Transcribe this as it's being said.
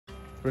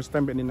First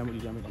time ba nila mo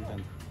igamit ang tan?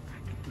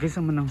 Guys,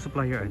 naman ang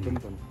supplier ano?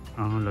 Tonton.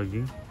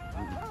 Lagi.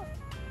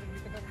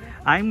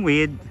 I'm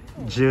with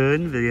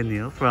June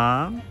Villanil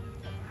from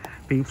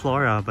Pink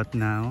Flora, but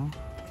now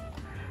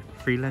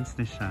freelance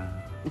na siya.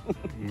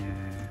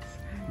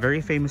 Yes. Very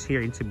famous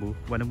here in Cebu.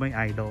 One of my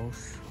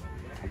idols.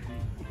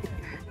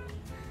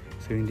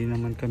 So hindi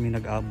naman kami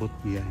nag-abot,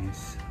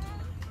 guys.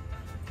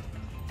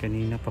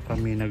 Kanina pa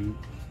kami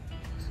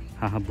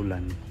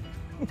naghahabulan.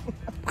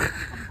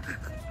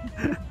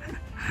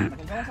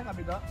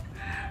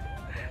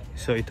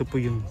 So ito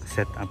po yung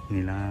setup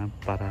nila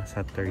para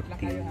sa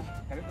 30th.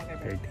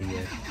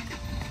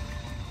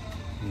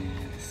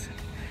 Yes.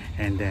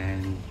 And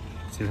then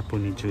sila po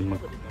ni June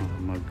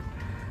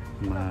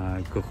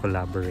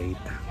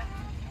mag-collaborate.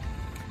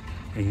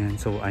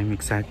 Ayan, so I'm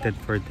excited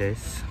for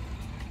this.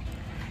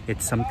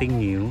 It's something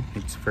new.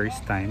 It's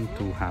first time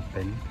to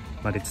happen.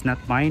 But it's not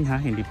mine ha,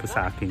 hindi po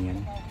sa akin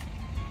yan.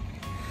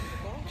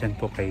 Diyan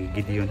po kay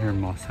Gideon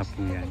Hermosa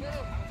po yan.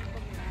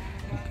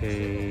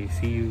 Okay,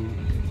 see you.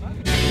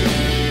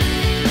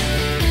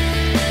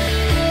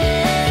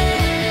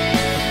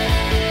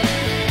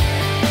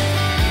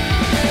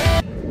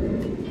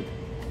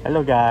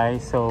 Hello guys,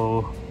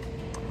 so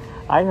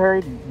I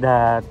heard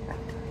that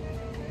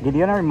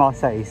Gideon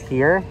Hermosa is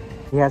here.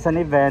 He has an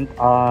event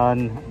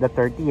on the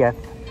 30th.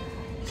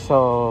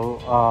 So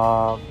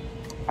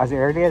as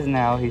early as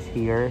now, he's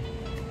here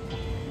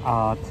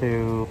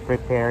to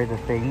prepare the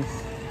things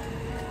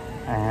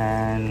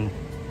and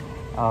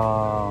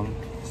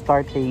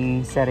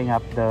starting setting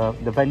up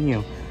the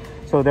venue.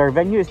 So their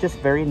venue is just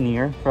very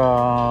near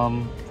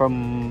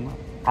from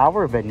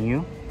our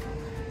venue.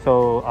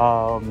 So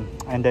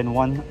and then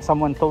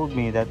someone told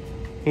me that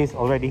he's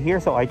already here,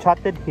 so I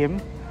chatted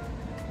him.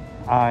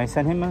 I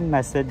sent him a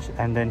message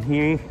and then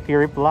he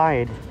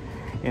replied,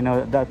 you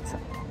know, that's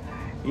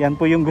yan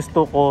po yung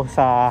gusto ko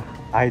sa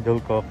idol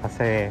ko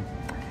kasi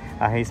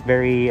he's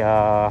very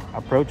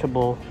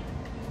approachable,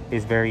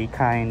 he's very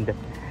kind,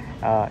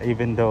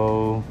 even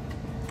though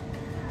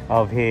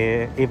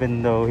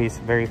he's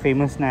very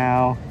famous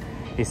now,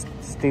 he's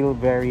still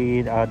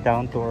very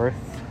down to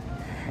earth.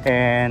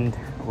 And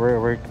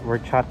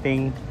we're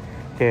chatting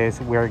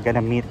because we're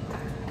gonna meet,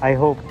 I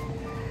hope,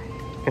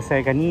 kasi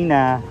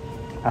kanina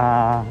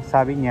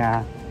sabi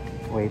niya,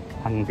 wait,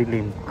 ang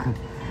dilim.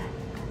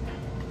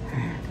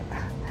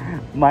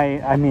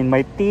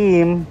 my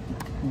team,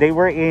 they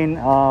were in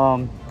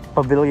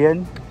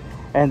pavilion,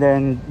 and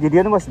then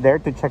Gideon was there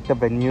to check the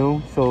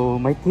venue, so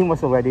my team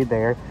was already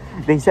there.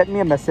 They sent me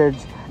a message.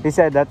 They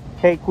said that,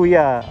 hey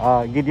kuya,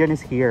 Gideon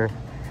is here,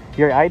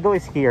 your idol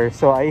is here.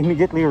 So I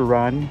immediately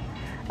run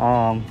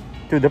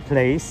to the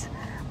place,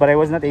 but I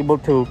was not able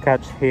to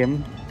catch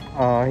him.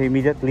 He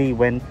immediately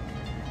went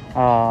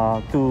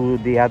to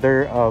the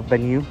other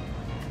venue,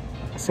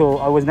 so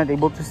I was not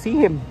able to see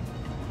him.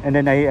 And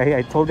then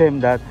I told him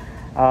that,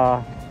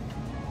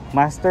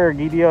 Master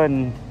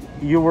Gideon,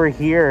 you were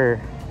here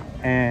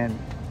and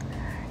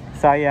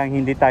sayang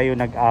hindi tayo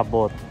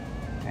nag-abot.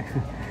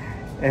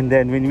 And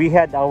then when we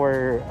had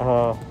our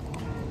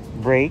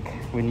break,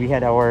 when we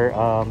had our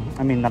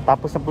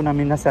natapos na po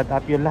namin na set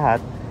up yung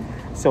lahat,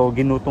 so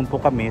ginutom po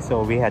kami,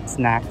 so we had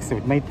snacks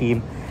with my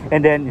team.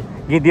 And then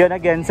Gideon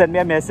again sent me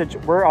a message,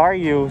 where are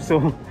you?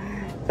 So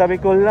sabi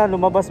ko,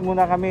 lumabas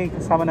muna kami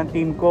kasama ng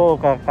team ko,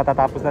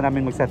 katatapos na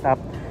namin mag-set up.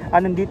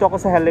 Nandito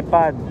ako sa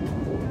helipad.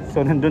 So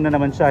nandun na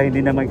naman siya,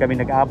 hindi naman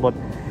kami nag-abot.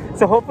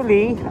 So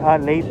hopefully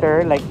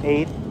later, like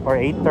 8 or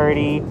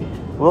 8:30,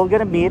 we're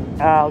gonna meet.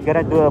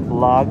 Gonna do a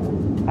vlog.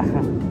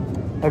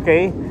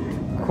 Okay,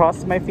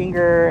 cross my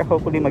finger,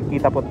 hopefully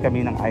magkita po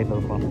kami ng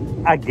idol ko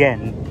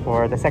again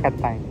for the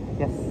second time.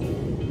 Yes,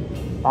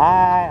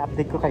 bye,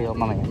 update ko kayo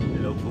mamaya.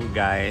 Hello po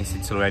guys,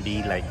 it's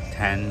already like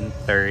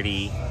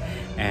 10:30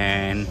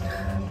 and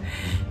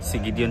si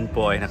Gideon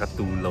po ay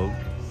nakatulog.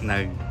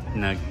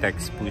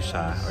 Nag-text po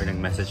siya or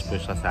nag-message po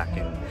siya sa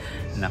akin,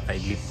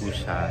 nakaidlip po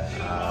siya,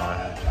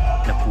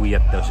 napuyat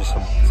daw siya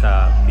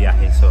sa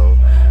biyahe, so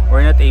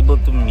we're not able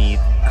to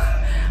meet.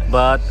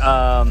 But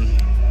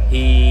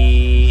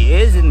he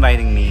is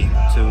inviting me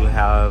to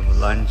have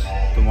lunch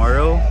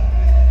tomorrow.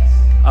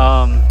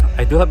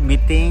 I do have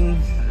meeting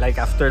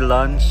like after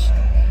lunch.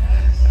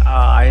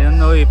 I don't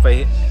know if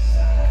I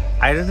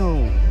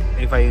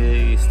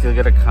still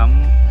gonna come.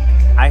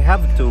 I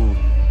have to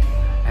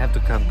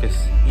come because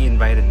he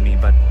invited me,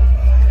 but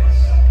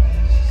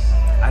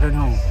I don't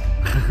know.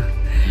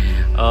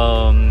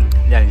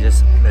 Yeah,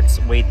 just let's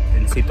wait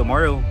and see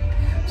tomorrow.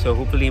 So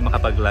hopefully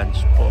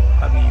makapag-lunch po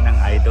kami ng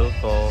idol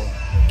ko.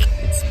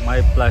 It's my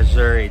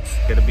pleasure. I'm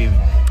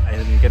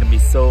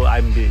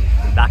the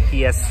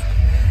luckiest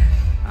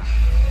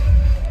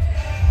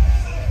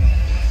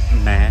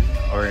man,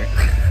 or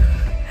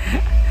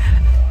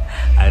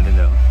I don't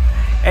know.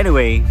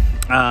 Anyway,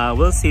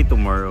 we'll see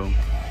tomorrow.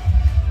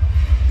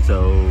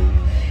 So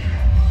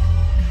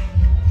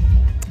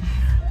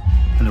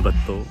ano ba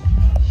to?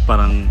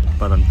 Parang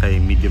kay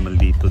medyo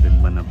maldito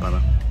din ba na parang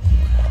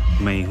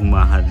may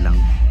humahad lang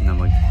na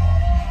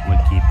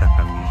magkita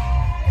kami.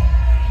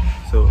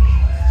 So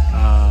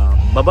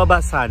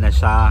bababa sana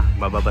siya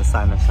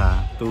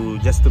to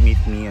just to meet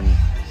me and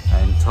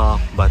talk,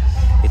 but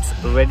it's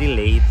already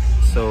late.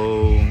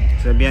 So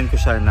sinabihan ko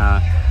siya na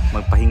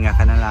magpahinga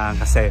ka na lang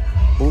kasi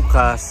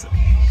bukas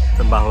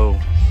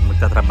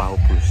magtatrabaho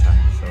po siya.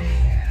 So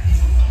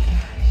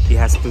he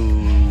has to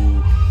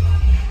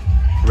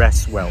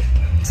rest well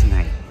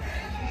tonight.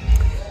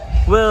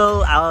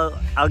 Well,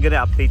 I'll gonna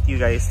update you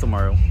guys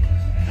tomorrow.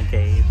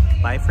 Okay,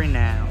 bye for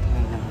now.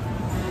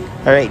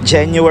 All right,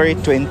 January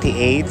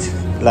 28th,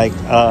 like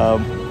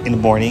in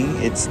the morning,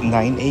 it's 9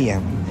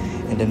 a.m.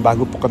 And then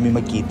bago po kami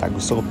magkita,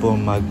 gusto ko po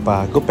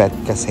magpagupet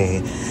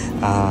kasi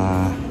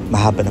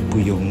mahaba na po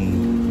yung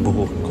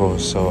buhok ko.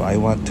 So I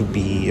want to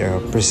be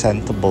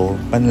presentable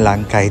man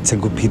lang kahit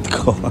sa gupit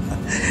ko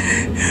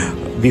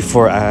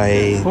before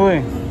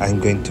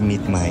I'm going to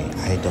meet my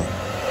idol.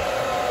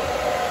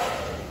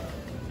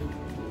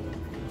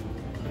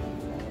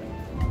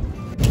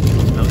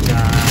 Hello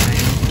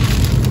guys,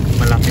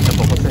 malapit na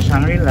po ako sa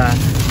Shangri-La,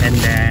 and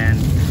then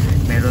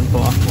meron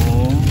po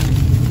ako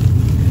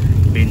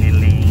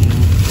biniling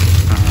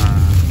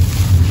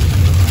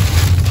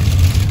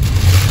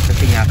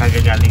kasi nga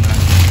kagagaling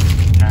lang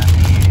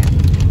namin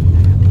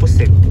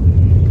pusit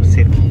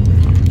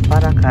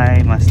para kay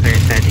Master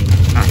Teddy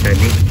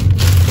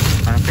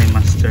para kay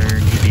Master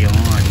Gideon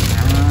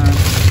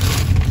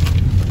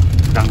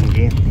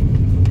danggit.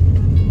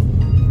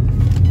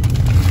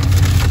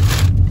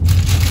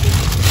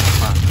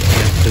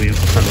 Ito yung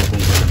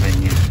pasalubong ko sa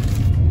kanya.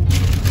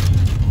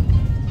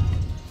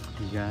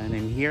 Yan,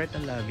 I'm here at the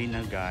lobby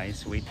na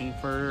guys, waiting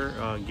for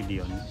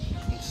Gideon.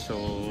 So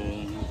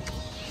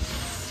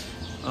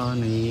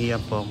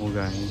nahihiya po ako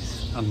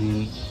guys. I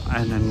mean,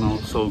 and I'm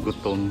also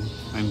gutom.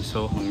 I'm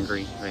so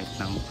hungry right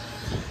now.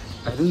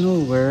 I don't know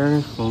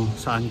kung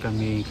saan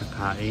kami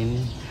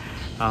kakain.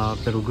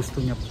 Pero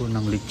gusto niya po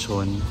ng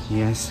lechon.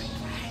 Yes,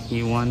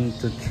 he wants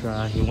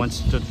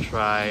to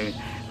try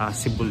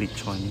Cebu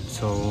lechon.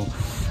 So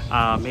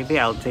maybe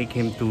I'll take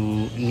him to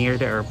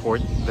near the airport.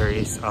 There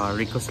is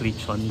Rico's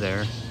lechon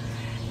there.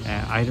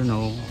 I don't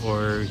know,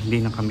 or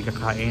hindi na kami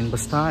kakain.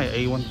 Basta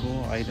ewan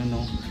ko, I don't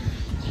know.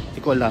 Hindi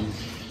ko alam.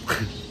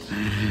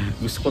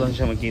 Gusto ko lang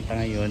siya magkita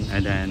ngayon,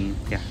 and then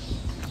yeah,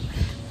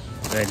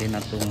 ready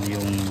na tong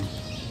yung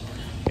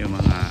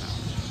mga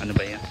ano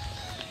ba yan,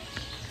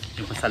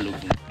 yung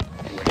pasalubong.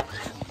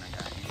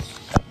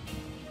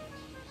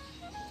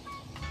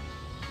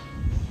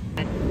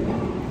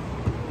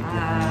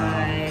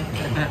 Hi.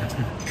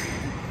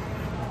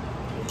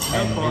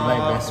 And my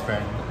best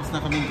friend. Tapos na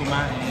kaming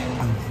kumain.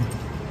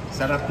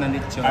 Sarap na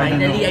lechon.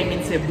 Finally, I'm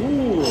in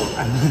Cebu.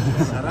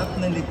 Sarap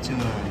na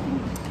lechon.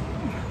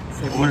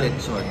 Cebu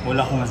lechon.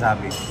 Wala akong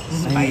masabi.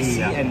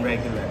 Spicy and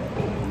regular.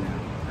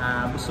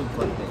 Busog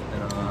konti,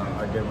 pero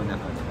order muna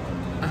ako.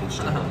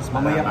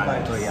 Mamaya pa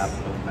ito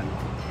i-upload man.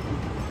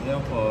 Hello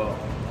po.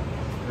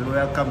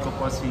 Welcome ko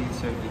po si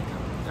Sir dito.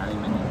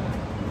 Galing Manila.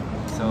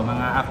 So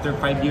mga after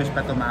 5 years pa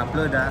ito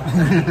ma-upload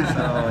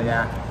So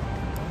yeah.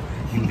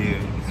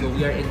 Hindi. So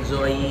we are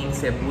enjoying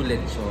Cebu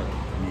lechon.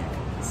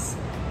 Yes.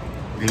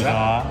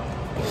 Diba?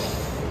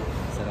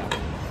 Sarap.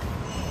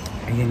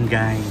 Ayan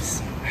guys.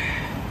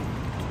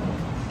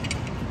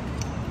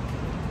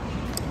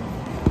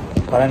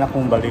 Para na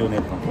kong baliw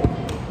nito.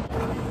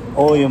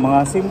 Oh, yung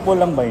mga simple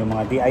lang ba, yung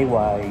mga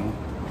DIY.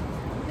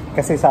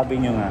 Kasi sabi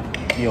nyo nga,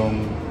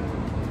 yung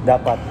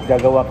dapat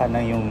gagawa ka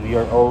na yung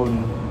your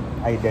own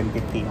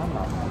identity.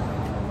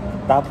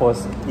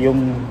 Tapos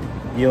yung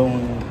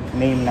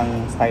name ng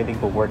styling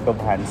ko, work of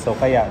hands. So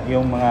kaya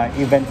yung mga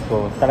events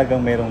ko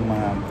talagang merong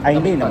mga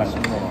hindi naman.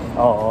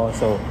 Oo,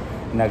 so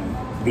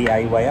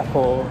nag-DIY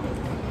ako.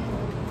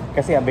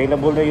 Kasi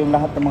available na yung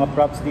lahat ng mga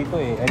props dito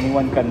eh.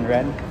 Anyone can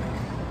rent.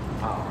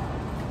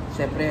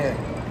 Siyempre,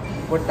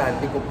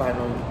 importante kung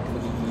paano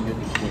magiging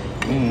unique mo.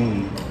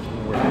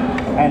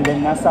 And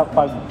then nasa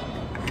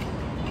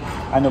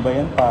ano ba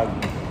yun?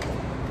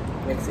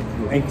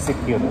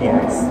 Execute,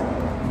 yes.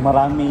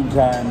 Marami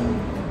dyan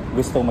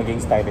gusto maging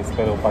stylist,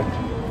 pero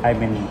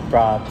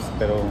props,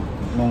 pero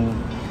nung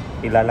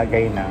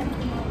ilalagay na,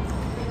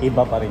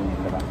 iba pa rin yun,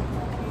 diba?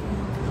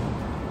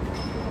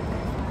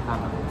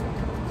 Tama.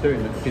 Sir,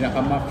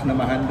 pinaka-max na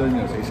ma-handle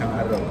nyo sa isang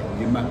araw,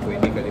 5,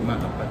 pwede ka 5,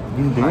 4.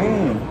 Hindi.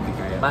 Hindi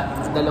kaya.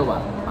 Dalawa,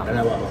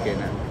 okay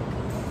na.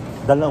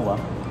 Dalawa?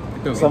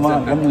 Ito, sa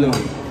mga ganun.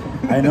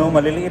 I know,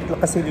 maliliit lang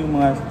kasi yung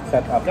mga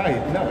setup.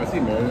 Kahit na, kasi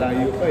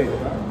malayo pa eh,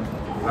 diba?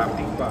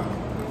 Traffic pa.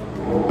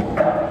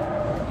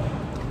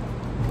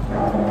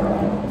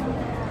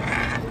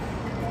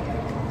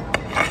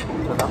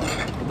 Sarap.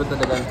 Iba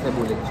talaga ang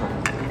Cebu lechon.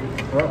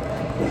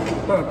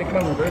 Ito,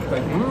 tikman mo guys.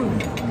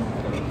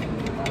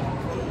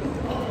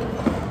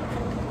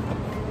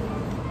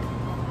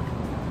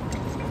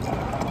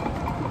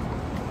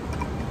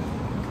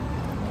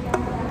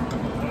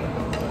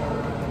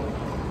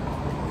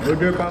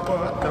 Order pa ako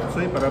tapos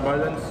para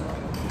balance.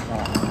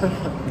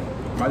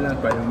 Balance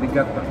pa yung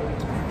bigat pa.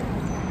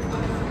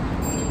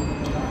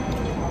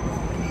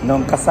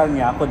 Nung kasal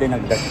niya, ako din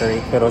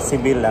nag-decorate, pero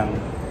civil lang.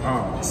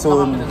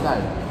 Soon.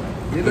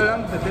 Dito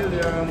lang sa Bill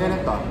yung...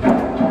 Kailan to?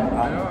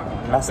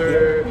 Last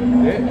after,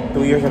 year?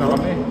 2 years ago?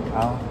 kami.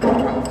 Ah.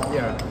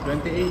 Yeah,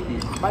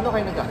 2018. Paano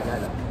kayo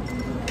nagkakilala?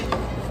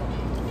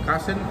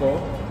 Cousin ko,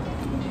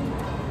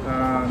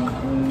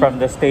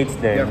 From the States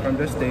yeah, din? from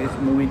the States,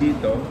 umuwi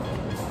dito.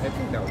 I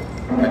think that was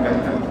tagal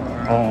na.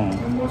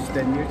 Almost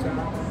 10 years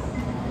na.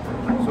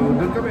 So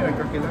doon kami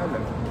nagkakilala.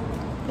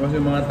 Kasi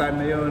mga time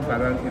na yun,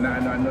 parang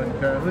inaano-ano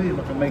ka, uy,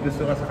 baka may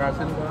gusto ka sa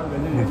cousin mo,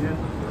 ganyan, ganyan.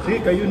 Sige,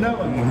 kayo na,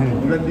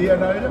 maglandian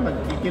na kayo na,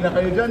 magkikina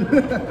kayo dyan.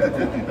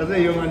 Kasi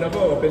yung ano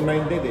ko,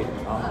 open-minded eh.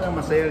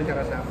 Masaya rin siya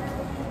kasama.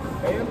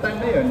 Kaya yung time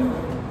na yun,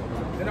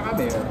 yun na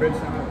kami, friends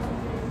na kami.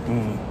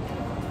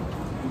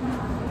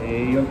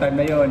 Eh, yung time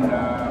na yun,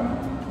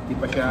 di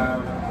pa siya,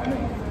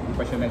 di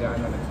pa siya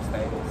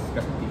nag-stylist.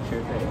 Kasi teacher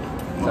ko eh.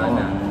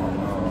 Sana.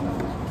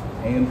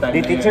 Eh, yung time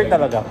Di na teacher yun,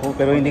 talaga ako,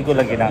 pero hindi ko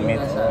lang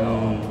ginamit.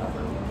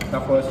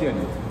 Tapos yun,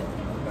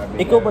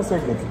 Ikaw ba, Sir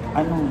Gids?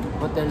 Anong?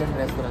 Hotel and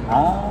restaurant.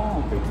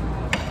 Okay.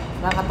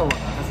 Nakakatawa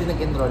ka kasi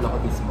nag-enroll ako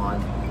this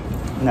month.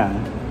 Nang?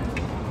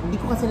 Hindi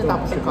ko kasi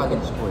natapos yung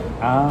college ko eh.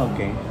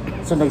 Okay.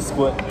 So,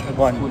 nag-school?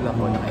 Nag-school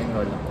ako,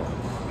 naka-enroll ako.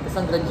 Tapos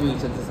ang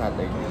graduation sa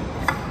Saturday.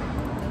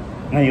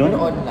 Ngayon? Pero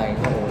online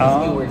ako. Tapos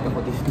may work ako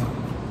dito.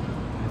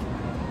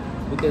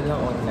 Buti na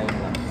online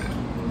lang.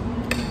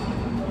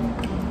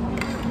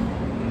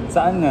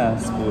 Saan nga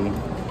school?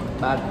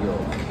 Baguio.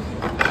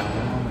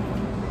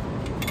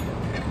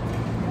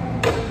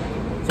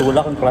 So,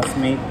 wala kang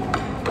classmate?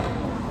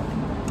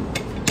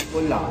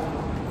 Wala.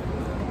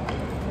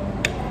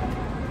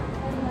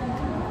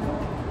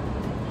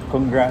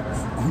 Congrats.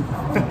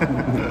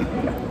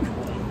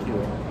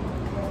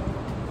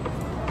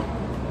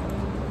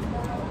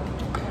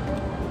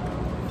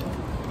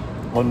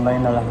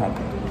 Online na lahat.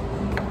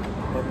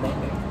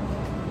 Online eh.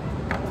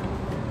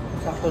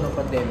 Sakto ng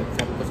pandemic.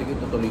 Sabi ko, sige,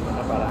 tutuloy ko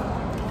na para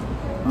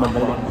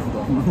Madali.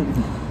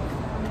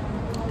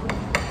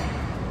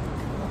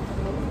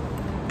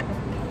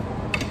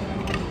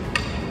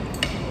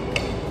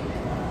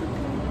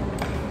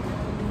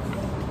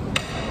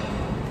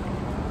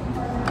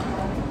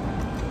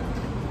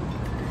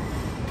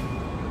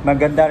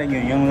 Maganda rin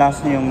yun. Yung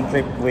last niyo yung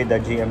trip with the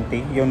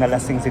GMT, yung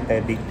nalasing si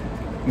Teddy,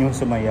 yung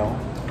sumayaw.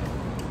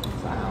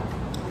 Saan?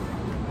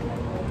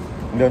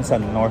 Doon sa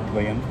north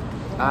ba yun?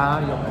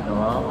 Yung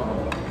ano.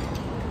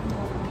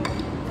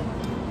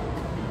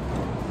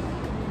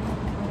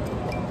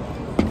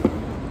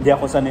 Hindi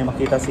ako sanay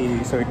makita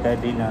si Sir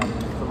Teddy na,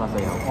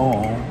 Sumasayaw.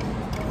 oo,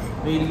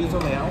 Mahilig yung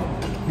sumayaw.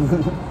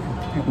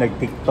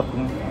 nag-TikTok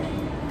na.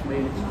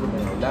 Mahilig yung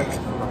sumayaw. Lagi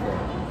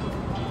sumasayaw.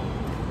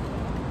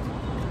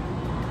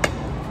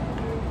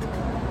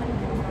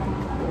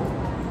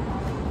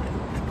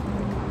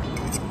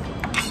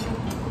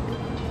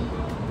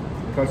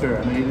 ikaw sir,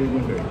 ano hilig mo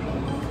sir?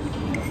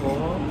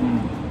 Oo.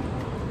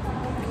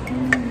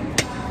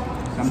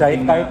 Shy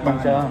type man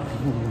siya.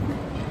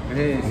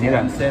 Kasi si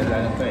Hansel,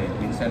 ano to eh,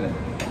 minsan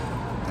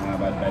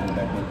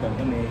badminton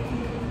kami.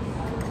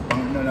 Pang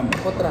ano naman,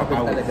 Ako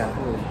travel talaga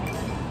ako eh.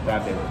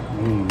 travel.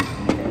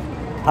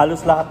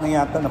 Halos lahat na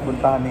yata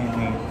napuntahan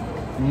ni.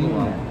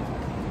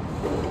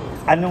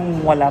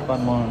 Anong wala pa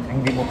mo,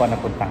 hindi mo pa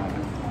napuntahan?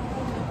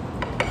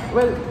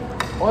 Well,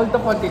 all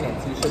the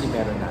continents usually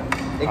meron na.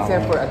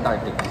 Except for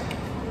Antarctica.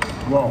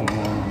 Wow.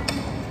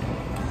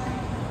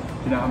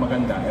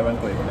 Pinakamaganda, ewan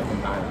ko eh, kung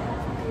napuntahan.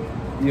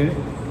 Yun,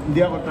 hindi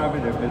ako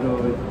traveler, pero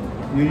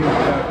yun yung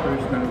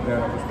first na lugar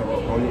na gusto ko,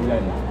 Holy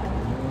Land.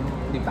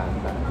 Di ba?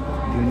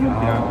 Yun yung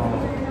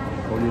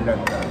Holy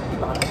Land. Di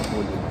ba ka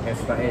nakapuli?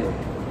 Israel.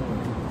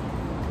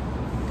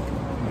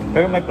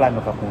 Pero may plano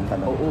ka punta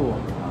na. Oo.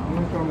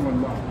 Anong kang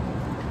ganda?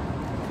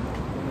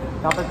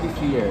 Dapat this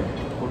year,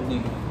 kung di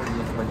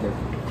budget.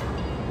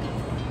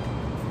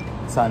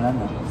 Sana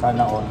na.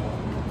 Sana all.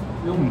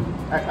 Yung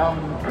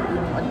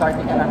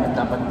Antarctica namin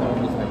dapat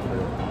noong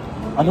December.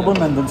 Ano ba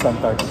nandun sa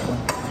Antarctica?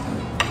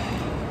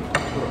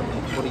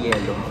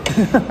 Purielo.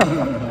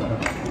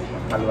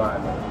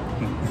 Kalwaan.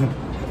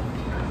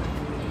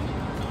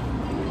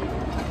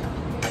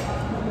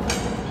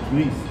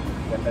 Greece.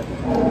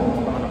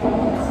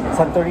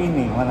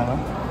 Santorini, wala ka?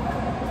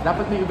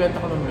 Dapat may event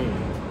ako noong May.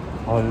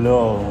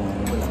 Hello.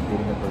 Wala, hindi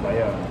rin ito.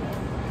 Bayan.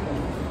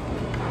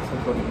 Sa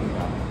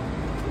Korea.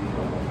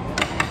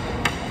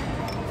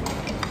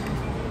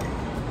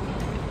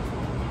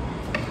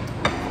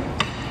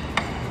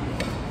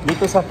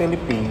 Dito sa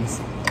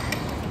Philippines,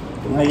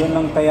 ngayon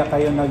lang kaya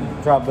kayo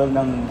nag-travel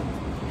ng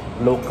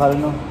local,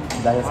 no?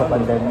 Dahil sa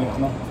pandemic,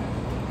 no?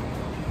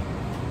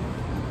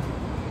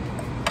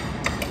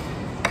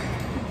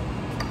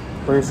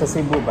 Pero sa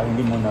Cebu ba,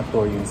 hindi mo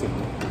na-tour yung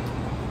Cebu?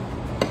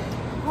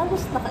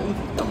 Halos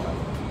nakaipit naman.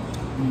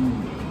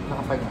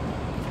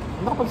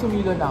 Nakapag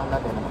sumilo na ako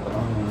natin.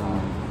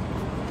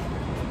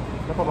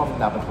 Ano pa ba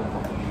dapat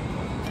punta?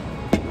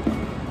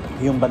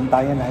 Yung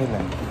Bantayan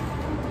Island.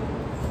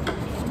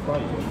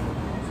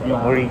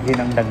 Yung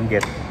origin ng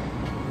Danggit.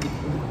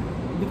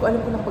 Hindi ko alam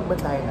kung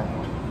napagbantayan ako.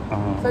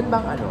 Saan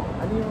bang ano?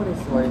 Ano yung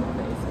resort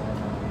na isa?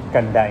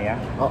 Candaya.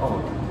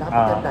 Oo.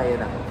 Nakapagbantayan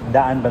ako.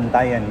 Daan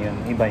Bantayan yun.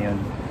 Iba yun.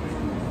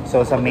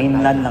 So sa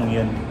mainland lang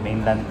yun,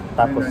 mainland.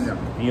 Tapos Mainland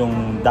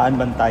yung Daan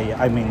Bantayan,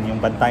 I mean yung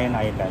Bantayan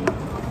Island,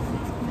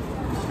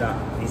 Isda.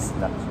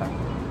 isla siya.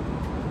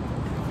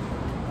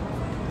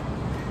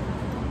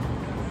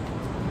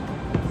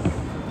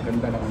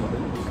 Ganda ng ano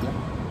doon, isla.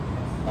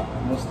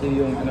 Mostly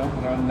yung ano,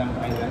 round ng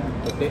island,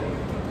 puti.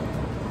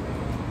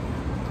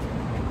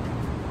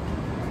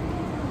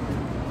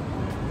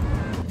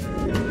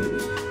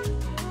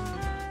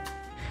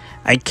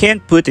 I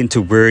can't put into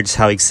words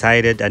how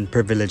excited and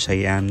privileged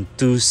I am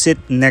to sit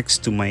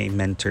next to my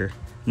mentor,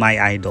 my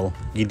idol,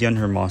 Gideon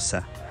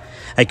Hermosa.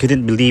 I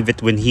couldn't believe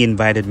it when he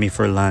invited me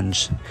for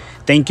lunch.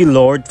 Thank you,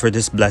 Lord, for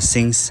these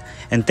blessings,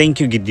 and thank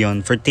you,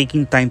 Gideon, for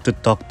taking time to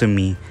talk to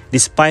me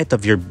despite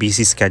of your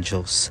busy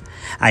schedules.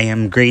 I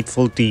am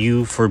grateful to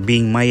you for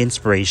being my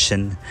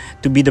inspiration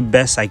to be the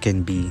best I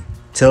can be.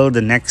 Till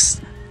the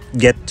next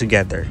get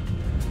together.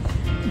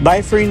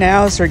 Bye for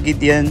now, Sir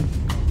Gideon.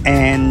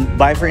 And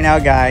bye for now,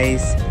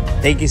 guys.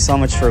 Thank you so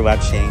much for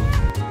watching.